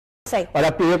और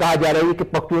अब तो ये कहा जा रहा है कि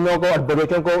पख्तूनों को और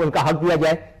बलोचों को उनका हक दिया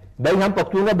जाए। भाई हम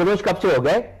पख्तून और बलोच कब से हो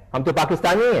गए? हम तो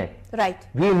पाकिस्तानी हैं। Right,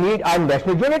 we need our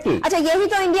national unity. अच्छा, यही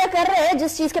तो इंडिया कर रहे हैं,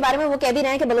 जिस चीज के बारे में वो कह भी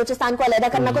रहे हैं कि बलूचिस्तान को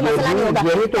अलग करना कोई मसला नहीं होगा।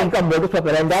 यही तो उनका मोडस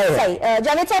ऑपरेंडी है। सही।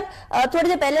 जावेद साहब, थोड़ी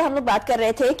देर पहले हम लोग बात कर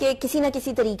रहे थे कि किसी न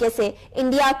किसी तरीके से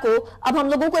इंडिया को अब हम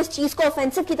लोगों को इस चीज को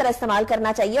ऑफेंसिव की तरह इस्तेमाल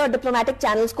करना चाहिए और डिप्लोमेटिक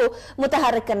चैनल्स को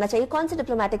मुतहर्रिक करना चाहिए। कौन से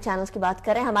डिप्लोमेटिक चैनल्स की बात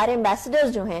कर रहे हैं? हमारे एम्बेसडर्स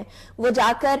जो हैं वो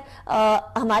जाकर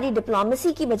हमारी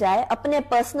डिप्लोमेसी की बजाय अपने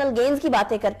पर्सनल गेन्स की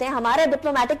बातें करते हैं। हमारा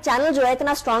डिप्लोमेटिक चैनल जो है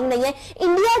इतना स्ट्रांग नहीं है।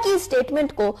 इंडिया की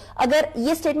स्टेटमेंट को, अगर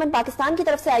ये स्टेटमेंट पाकिस्तान की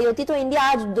तरफ से आई होती तो इंडिया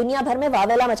आज दुनिया भर में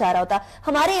वावेला मचा रहा होता।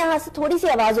 हमारे यहां से थोड़ी सी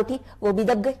आवाज उठी, वो भी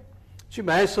दब गई। जी,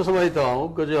 मैं इसको समझता हूं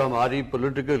कि जो हमारी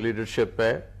पॉलिटिकल लीडरशिप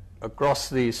है, अक्रॉस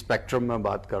द स्पेक्ट्रम में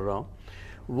बात कर रहा हूं,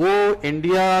 वो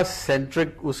इंडिया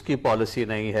सेंट्रिक उसकी पॉलिसी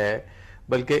नहीं है,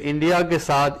 बल्कि इंडिया के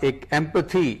साथ एक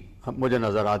एम्पैथी मुझे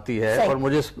नजर आती है और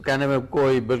मुझे कहने में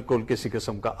कोई बिल्कुल किसी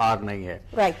किस्म का आर नहीं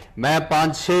है। मैं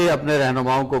 5-6 अपने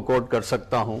रहनुमाओं को कोट कर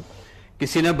सकता हूं।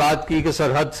 किसी ने बात की कि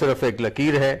सरहद सिर्फ एक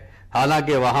लकीर है,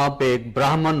 हालांकि वहां पे एक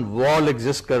ब्राह्मण वॉल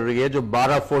एग्जिस्ट कर रही है जो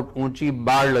 12 फुट ऊंची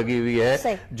बाड़ लगी हुई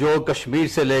है, जो कश्मीर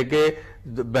से लेके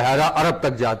बहरा अरब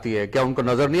तक जाती है। क्या उनको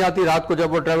नजर नहीं आती रात को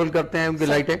जब वो ट्रेवल करते हैं? उनकी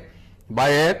लाइटें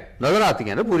बाय एयर नजर आती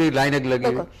हैं ना, पूरी लाइन एक लगी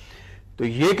हुई। तो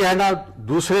ये कहना,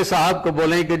 दूसरे साहब को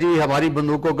बोलें कि जी हमारी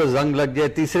बंदूकों को जंग लग जाए,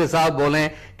 तीसरे साहब बोलें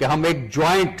कि हम एक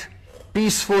ज्वाइंट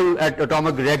पीसफुल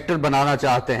एटॉमिक रिएक्टर बनाना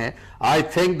चाहते हैं। I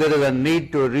think there is a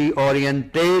need to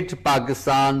रीओरिएंटेट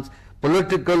Pakistan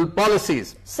political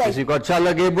policies, किसी को अच्छा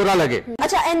लगे बुरा लगे।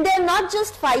 अच्छा, and they are not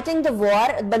just fighting the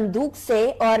war बंदूक से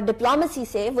और डिप्लोमेसी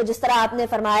से। वो जिस तरह आपने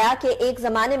फरमाया कि एक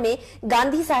जमाने में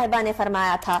गांधी साहिबा ने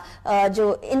फरमाया था, जो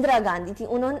इंदिरा गांधी थी,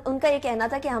 उनका ये कहना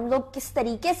था कि हम लोग किस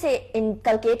तरीके से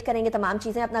इनकलकेट करेंगे तमाम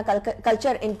चीजें, अपना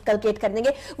कल्चर इनकलकेट कर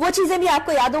देंगे। वो चीजें भी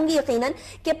आपको याद होंगी यकीनन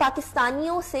कि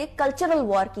पाकिस्तानियों से कल्चरल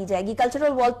वॉर की जाएगी।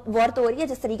 कल्चरल वॉर तो हो रही है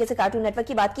जिस तरीके से कार्टून नेटवर्क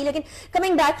की बात की। लेकिन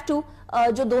कमिंग बैक टू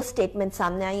जो 2 स्टेटमेंट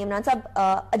सामने आई, इमरान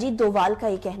साहब, अजीत डोभाल का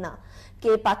ये कहना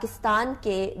कि पाकिस्तान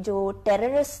के जो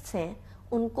टेररिस्ट हैं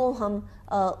उनको हम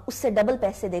उससे डबल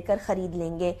पैसे देकर खरीद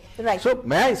लेंगे। राइट। सो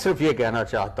मैं सिर्फ ये कहना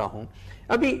चाहता हूं,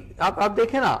 अभी आप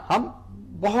देखें ना, हम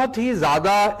बहुत ही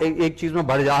ज्यादा एक चीज में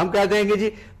बढ़ जा, हम कहते हैं कि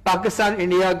जी पाकिस्तान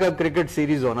इंडिया का क्रिकेट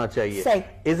सीरीज होना चाहिए।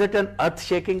 Is it N earth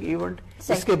shaking event?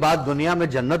 इसके बाद दुनिया में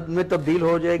जन्नत में तब्दील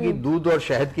हो जाएगी, दूध और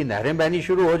शहद की नहरें बहनी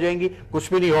शुरू हो जाएंगी,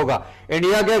 कुछ भी नहीं होगा।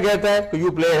 इंडिया क्या कहता है?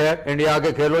 यू प्ले है, इंडिया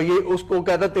आके खेलो, ये उसको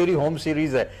कहता है तेरी होम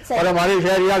सीरीज है। और हमारे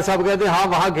शहरियार साहब कहते हैं हाँ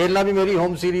वहां खेलना भी मेरी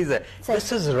होम सीरीज है।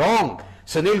 This is wrong.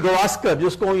 Sunil Gavaskar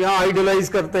जिसको यहाँ आइडलाइज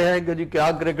करते हैं कि जी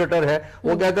क्या क्रिकेटर है,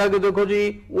 वो कहता है कि देखो जी,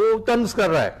 वो तंज कर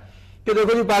रहा है कि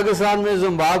देखो जी पाकिस्तान में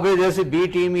जिम्बाब्वे जैसी बी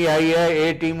टीम ही आई है,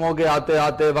 ए टीमों के आते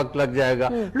आते वक्त लग जाएगा।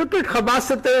 लुक एट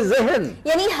खबासत ज़हन,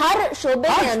 यानी हर शोबे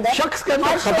के अंदर, शख्स के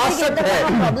अंदर खबासत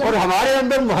है और हमारे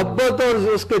अंदर मोहब्बत और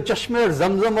उसके चश्मे और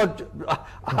जमजम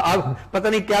और पता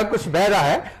नहीं क्या कुछ बह रहा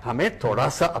है। हमें थोड़ा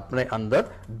सा अपने अंदर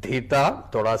धीरता,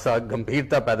 थोड़ा सा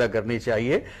गंभीरता पैदा करनी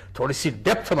चाहिए, थोड़ी सी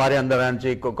डेप्थ हमारे अंदर आनी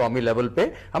चाहिए कौमी लेवल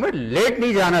पे। हमें लेट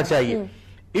नहीं जाना चाहिए।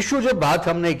 इशू जो बात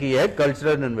हमने की है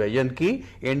कल्चरल इन्वेजन की,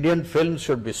 Indian film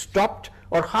should be stopped.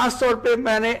 और खास तौर पे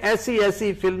मैंने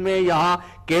ऐसी फिल्में यहां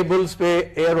केबल्स पे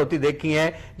एयर होती देखी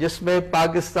हैं जिसमें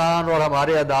पाकिस्तान और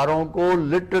हमारे अदारों को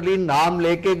लिटरली नाम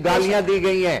लेके गालियां दी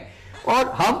गई हैं और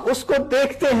हम उसको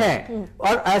देखते हैं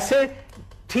और ऐसे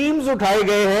थीम्स उठाए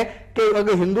गए हैं कि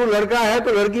अगर हिंदू लड़का है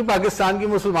तो लड़की पाकिस्तान की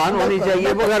मुसलमान होनी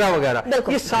चाहिए वगैरह वगैरह।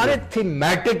 ये सारे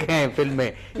थीमेटिक हैं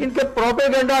फिल्में, इनके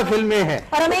प्रोपेगेंडा फिल्में हैं।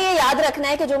 और हमें ये याद रखना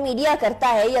है कि जो मीडिया करता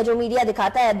है या जो मीडिया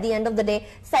दिखाता है at the end of the day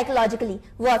psychologically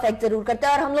वो अफेक्ट जरूर करता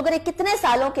है। और हम लोगों ने कितने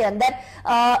सालों के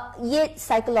अंदर ये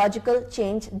साइकोलॉजिकल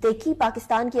चेंज देखी,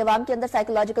 पाकिस्तान की आवाम के अंदर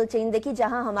साइकोलॉजिकल चेंज देखी।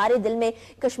 जहां हमारे दिल में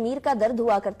कश्मीर का दर्द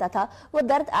हुआ करता था, वो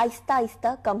दर्द आहिस्ता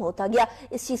आहिस्ता कम होता गया।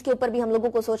 इस चीज के ऊपर भी हम लोगों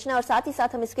को सोचना है और साथ ही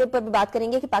साथ हम इसके ऊपर भी बात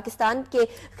करेंगे कि पाकिस्तान के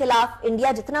खिलाफ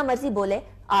इंडिया जितना मर्जी बोले,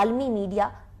 आलमी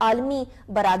मीडिया, आलमी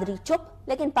बरादरी चुप,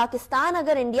 लेकिन पाकिस्तान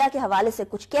अगर इंडिया के हवाले से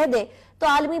कुछ कह दे तो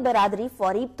आलमी बरादरी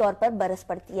फौरी तौर पर बरस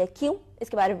पड़ती है। क्यों?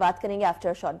 इसके बारे में बात करेंगे after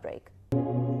a short break.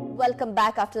 Welcome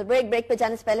back after break. Break पे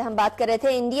जाने से पहले हम बात कर रहे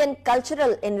थे इंडियन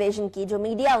कल्चरल इन्वेजन की, जो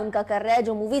मीडिया उनका कर रहा है,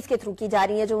 जो मूवीज के थ्रू की जा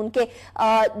रही है, जो उनके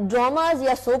ड्रामाज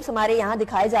या सोप्स हमारे यहाँ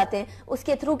दिखाए जाते हैं,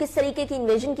 उसके थ्रू किस तरीके की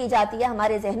इन्वेजन की जाती है,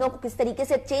 हमारे जहनों को किस तरीके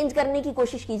से चेंज करने की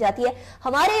कोशिश की जाती है।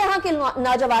 हमारे यहाँ के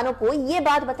नौजवानों को ये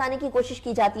बात बताने की कोशिश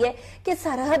की जाती है कि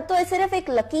सरहद तो सिर्फ एक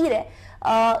लकीर है,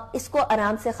 اس کو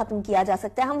آرام سے ختم کیا جا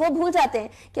سکتا ہے. ہم وہ بھول جاتے ہیں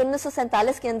کہ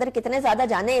 1947 کے اندر کتنے زیادہ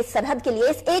جانیں اس سرحد کے لیے,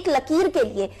 اس ایک لکیر کے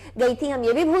لیے گئی تھی. ہم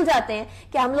یہ بھی بھول جاتے ہیں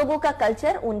کہ ہم لوگوں کا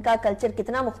کلچر ان کا کلچر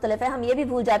کتنا مختلف ہے. ہم یہ بھی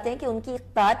بھول جاتے ہیں کہ ان کی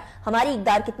اقدار ہماری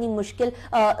اقدار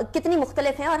کتنی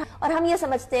مختلف ہیں, اور ہم یہ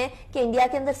سمجھتے ہیں کہ انڈیا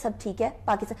کے اندر سب ٹھیک ہے.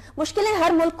 پاکستان مشکلیں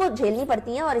ہر ملک کو جھیلنی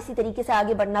پڑتی ہیں اور اسی طریقے سے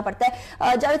آگے بڑھنا پڑتا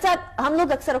ہے. جاوید صاحب, ہم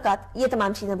لوگ اکثر اوقات یہ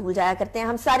تمام چیزیں بھول جایا کرتے ہیں.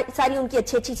 ہم ساری ان کی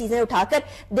اچھی چیزیں اٹھا کر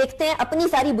دیکھتے ہیں, اپنی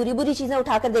ساری بری چیزیں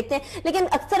اٹھا کر دیکھتے ہیں, لیکن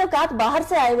اکثر اوقات باہر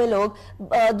سے آئے ہوئے لوگ,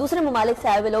 دوسرے ممالک سے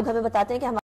آئے ہوئے لوگ ہمیں بتاتے ہیں کہ